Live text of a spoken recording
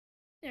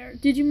There,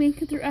 did you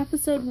make it through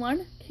episode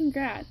 1?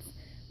 Congrats.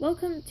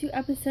 Welcome to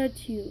episode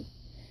 2.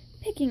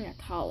 Picking a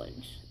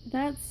college.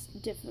 That's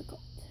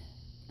difficult.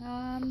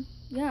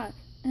 Yeah.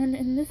 And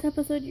in this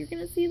episode, you're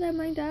gonna see that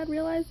my dad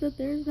realized that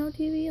there's no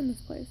TV in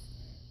this place.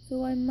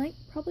 So I might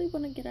probably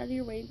want to get out of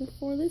your way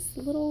before this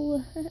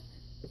little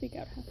freak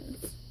out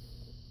happens.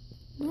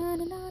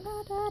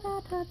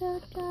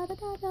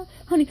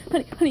 Honey.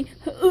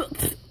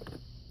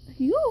 Are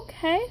you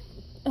okay?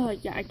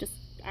 Yeah,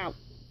 ow.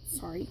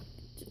 Sorry.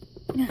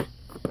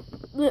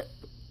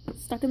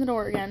 Stuck in the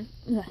door again.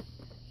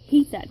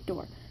 Hate that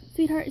door.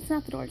 Sweetheart, it's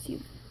not the door, it's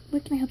you.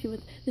 What can I help you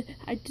with?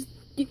 I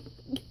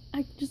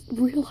just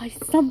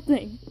realized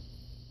something.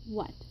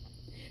 What?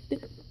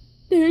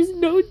 There's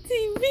no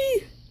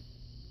TV!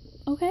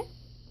 Okay.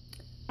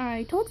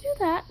 I told you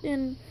that,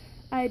 and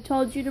I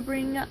told you to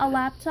bring a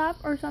laptop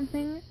or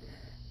something,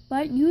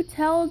 but you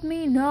told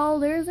me, no,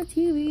 there's a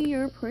TV.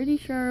 You're pretty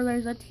sure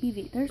there's a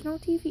TV. There's no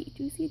TV.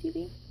 Do you see a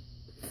TV?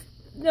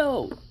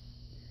 No.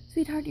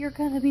 Sweetheart, you're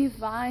gonna be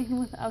fine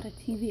without a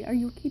TV. Are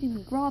you kidding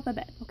me? Grow up a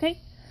bit, okay?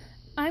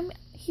 I'm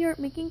here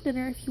making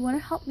dinner. If you want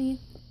to help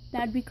me,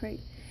 that'd be great.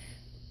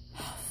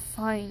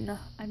 Fine.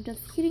 I'm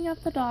just heating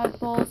up the dog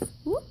bowls.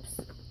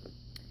 Whoops.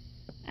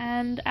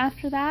 And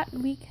after that,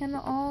 we can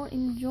all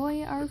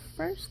enjoy our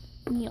first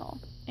meal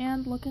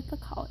and look at the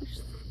college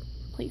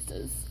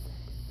places.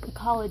 The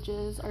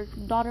colleges our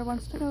daughter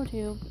wants to go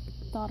to.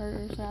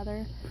 Daughters,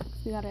 rather.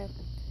 We gotta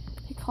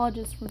pick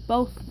colleges for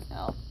both.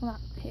 Oh, well,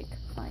 not pick.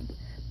 Fine.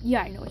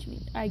 Yeah, I know what you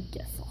mean. I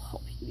guess I'll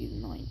help you,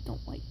 even though I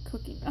don't like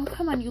cooking. Oh,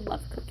 come on, you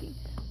love cooking.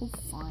 Well,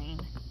 fine.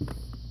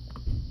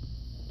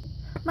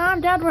 Mom,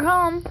 Dad, we're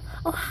home.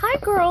 Oh, hi,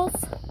 girls.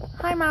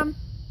 Hi, Mom.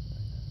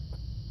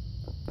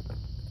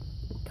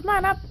 Come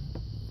on up,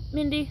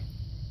 Mindy.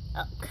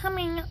 Oh,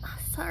 coming. Oh,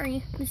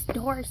 sorry, this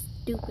door is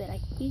stupid. I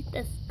hate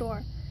this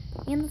door.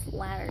 And this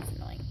ladder is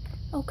annoying.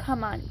 Oh,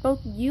 come on.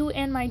 Both you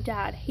and my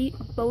dad hate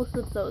both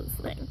of those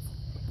things.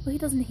 Well, he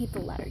doesn't hate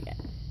the ladder yet,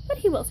 but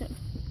he will soon.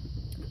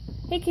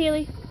 Hey,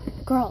 Kaylee.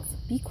 Girls,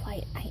 be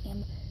quiet. I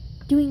am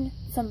doing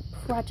some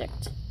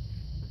project.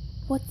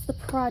 What's the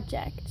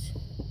project?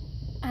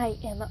 I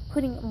am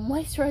putting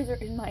moisturizer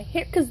in my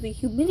hair because the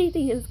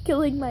humidity is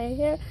killing my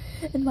hair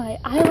and my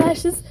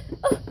eyelashes.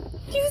 Oh,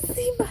 you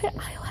see my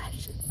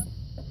eyelashes?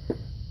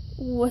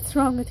 What's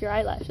wrong with your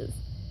eyelashes?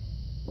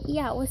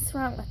 Yeah, what's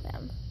wrong with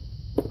them?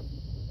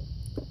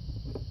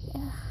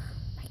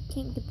 I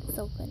can't get this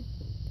open.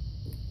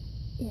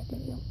 Yeah, there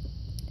you go.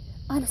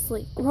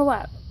 Honestly, grow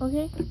up,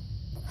 okay?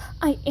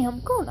 I am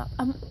grown up.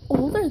 I'm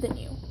older than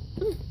you.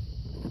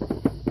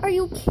 Are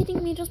you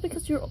kidding me? Just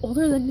because you're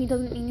older than me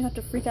doesn't mean you have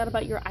to freak out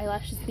about your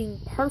eyelashes being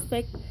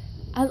perfect,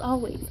 as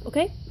always,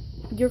 okay?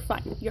 You're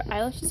fine. Your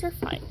eyelashes are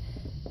fine.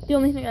 The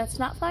only thing that's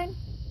not fine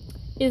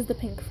is the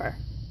pink fur.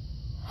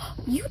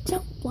 You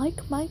don't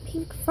like my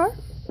pink fur?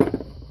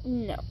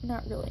 No,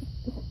 not really.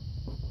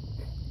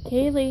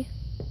 Kaylee.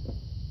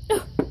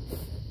 Oh,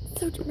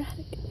 so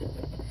dramatic.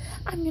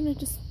 I'm gonna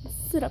just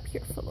sit up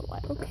here for a little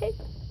while, okay?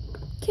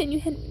 Can you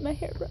hand me my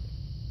hairbrush?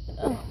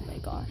 Oh my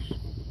gosh.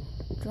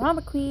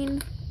 Drama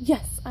queen.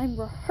 Yes, I'm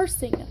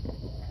rehearsing.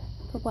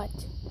 For what?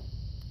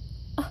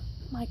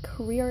 My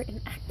career in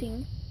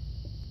acting.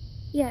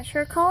 Yeah,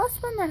 sure, call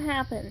us when that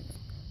happens.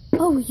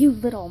 Oh, you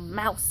little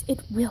mouse,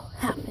 it will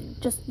happen.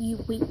 Just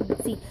you wait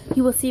and see.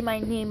 You will see my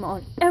name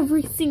on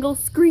every single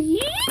screen.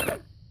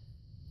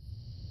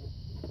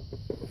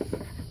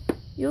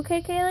 You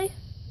okay, Kaylee?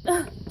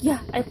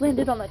 Yeah, I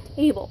landed on the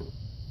table.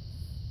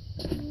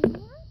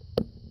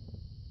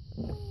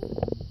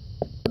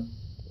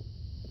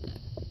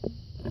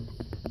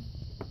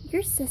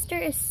 Your sister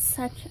is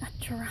such a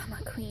drama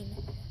queen.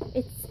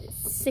 It's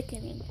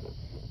sickening.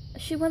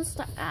 She wants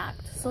to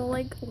act, so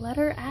like let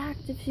her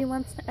act if she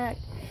wants to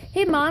act.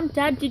 Hey Mom,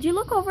 Dad, did you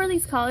look over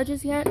these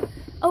colleges yet?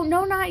 Oh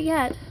no, not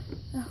yet.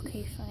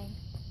 Okay, fine.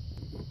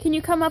 Can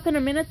you come up in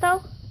a minute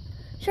though?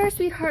 Sure,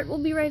 sweetheart, we'll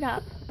be right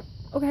up.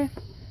 Okay.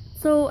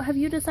 So have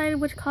you decided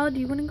which college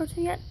you want to go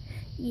to yet?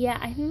 Yeah,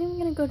 I think I'm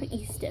gonna go to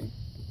Easton.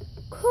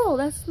 Cool,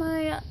 that's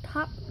my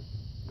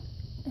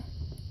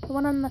the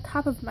one on the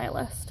top of my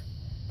list.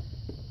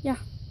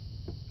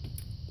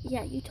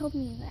 Yeah, you told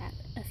me that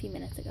a few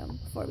minutes ago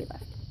before we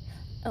left.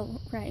 Oh,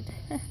 right.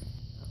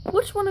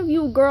 Which one of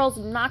you girls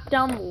knocked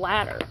down the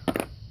ladder?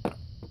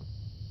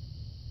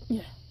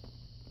 Yeah.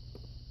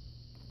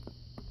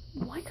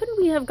 Why couldn't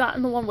we have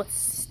gotten the one with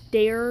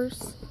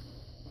stairs?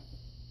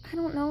 I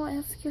don't know,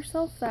 ask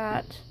yourself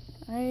that.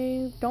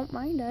 I don't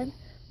mind it.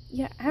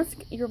 Yeah, ask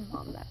your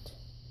mom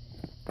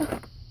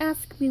that.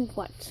 Ask me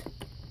what?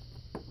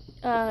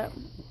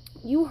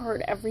 You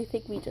heard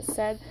everything we just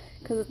said,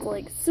 because it's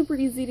like super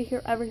easy to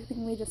hear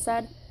everything we just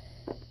said.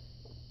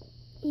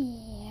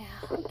 Yeah,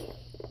 okay.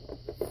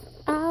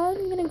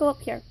 I'm gonna go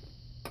up here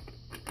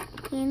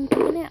and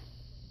take a nap.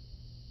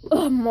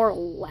 Ugh, more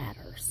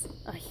ladders.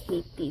 I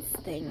hate these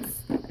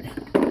things.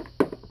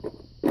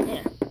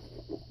 Yeah.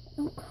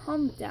 Oh,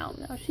 calm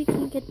down now. She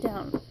can't get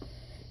down.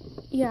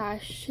 Yeah,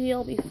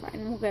 she'll be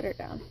fine. We'll get her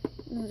down.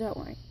 No, don't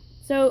worry.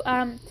 So,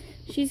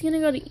 she's gonna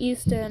go to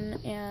Easton,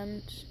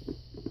 and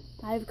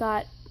I've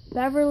got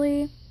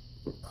Beverly,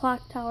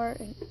 Clock Tower,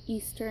 and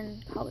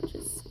Eastern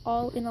colleges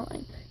all in a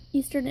line.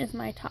 Eastern is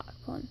my top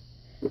one,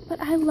 but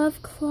I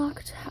love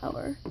Clock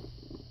Tower.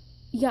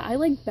 Yeah, I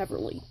like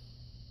Beverly.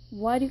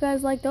 Why do you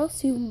guys like those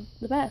two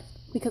the best?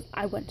 Because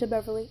I went to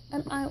Beverly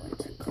and I went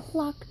to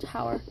Clock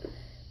Tower.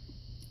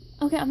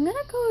 Okay, I'm gonna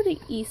go to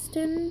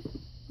Easton.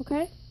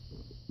 Okay,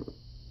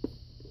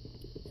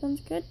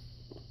 sounds good.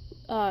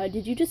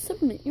 Did you just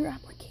submit your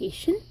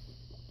application?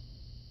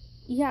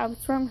 Yeah,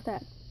 what's wrong with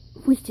that?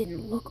 We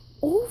didn't look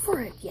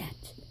over it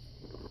yet.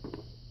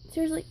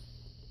 Seriously?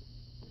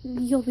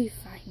 You'll be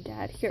fine,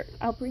 Dad. Here,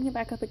 I'll bring it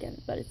back up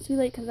again, but it's too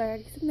late because I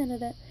already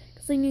submitted it,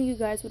 because I knew you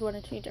guys would want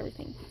to change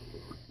everything.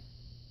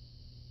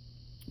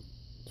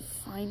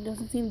 Fine,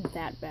 doesn't seem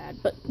that bad,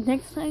 but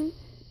next time,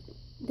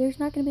 there's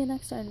not going to be a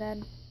next time,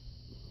 Dad.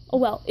 Oh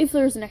well, if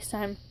there's a next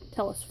time,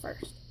 tell us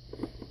first.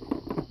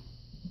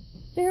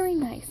 Very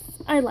nice.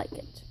 I like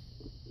it.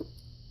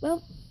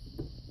 Well,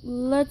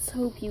 let's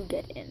hope you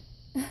get in.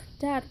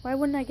 Dad, why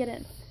wouldn't I get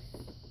in?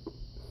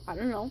 I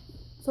don't know.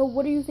 So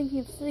what are you thinking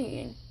of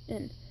studying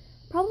in?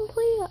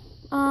 Probably,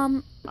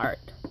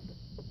 art.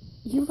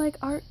 You like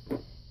art?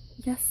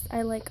 Yes,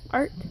 I like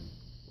art.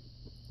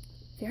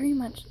 Very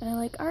much. I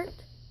like art.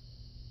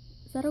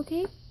 Is that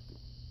okay?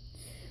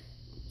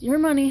 Your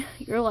money,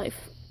 your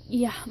life.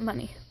 Yeah,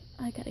 money.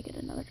 I gotta get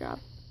another job.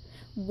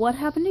 What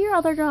happened to your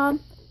other job?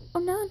 Oh,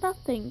 no,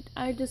 nothing.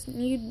 I just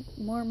need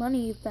more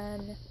money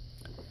than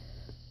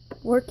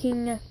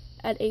working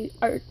at a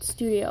art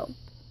studio.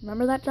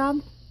 Remember that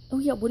job? Oh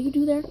yeah, what do you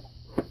do there?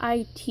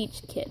 I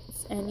teach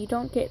kids, and you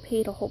don't get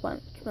paid a whole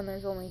bunch when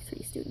there's only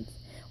 3 students.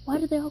 Why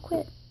did they all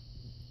quit?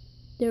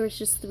 There was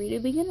just 3 to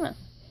begin with.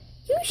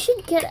 You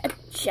should get a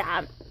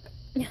job.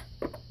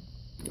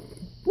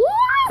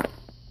 What?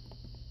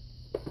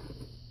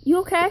 You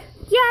okay?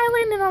 Yeah, I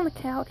landed on the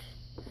couch.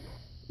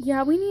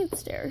 Yeah, we need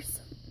stairs.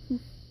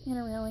 And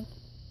a railing.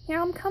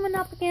 Here, I'm coming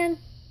up again.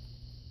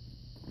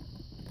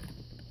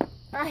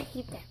 I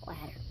hate that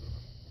ladder.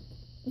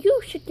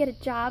 You should get a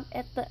job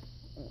at the...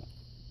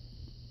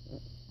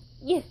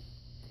 Yeah.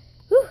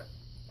 Whew.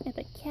 At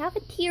the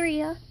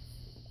cafeteria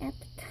at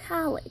the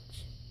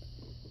college.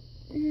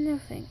 No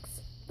thanks.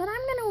 But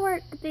I'm gonna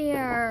work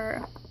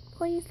there.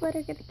 Please let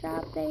her get a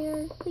job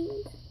there,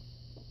 please.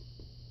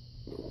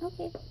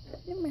 Okay.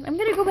 Never mind. I'm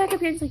gonna go back up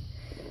here and say,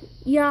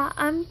 yeah,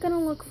 I'm gonna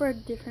look for a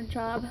different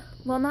job.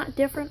 Well, not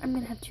different. I'm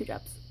gonna have 2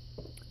 jobs.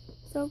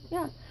 So,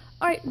 yeah.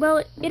 Alright, well,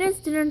 it is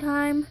dinner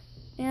time.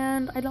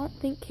 And I don't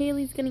think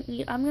Kaylee's gonna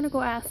eat. I'm gonna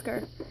go ask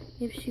her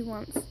if she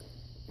wants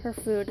her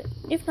food.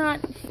 If not,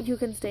 you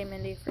can stay,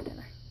 Mindy, for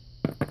dinner.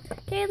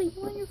 Kaylee,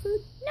 you want your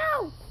food?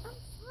 No! I'm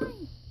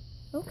fine.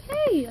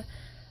 Okay.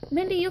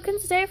 Mindy, you can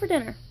stay for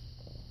dinner.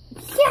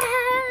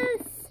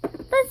 Yes!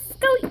 Let's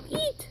go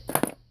eat!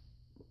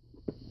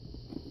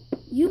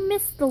 You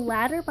missed the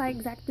ladder by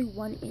exactly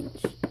 1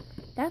 inch.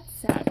 That's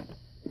sad.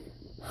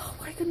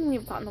 Why couldn't we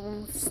have gotten the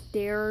one with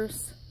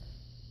stairs?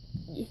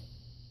 Yeah.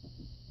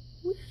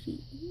 Who's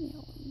she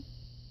emailing?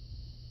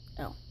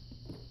 Oh.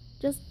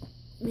 Just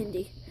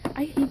Mindy.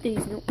 I hate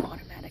these new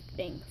automatic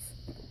things.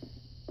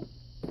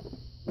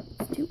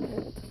 It's too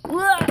old.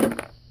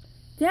 Ugh!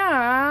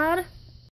 Dad!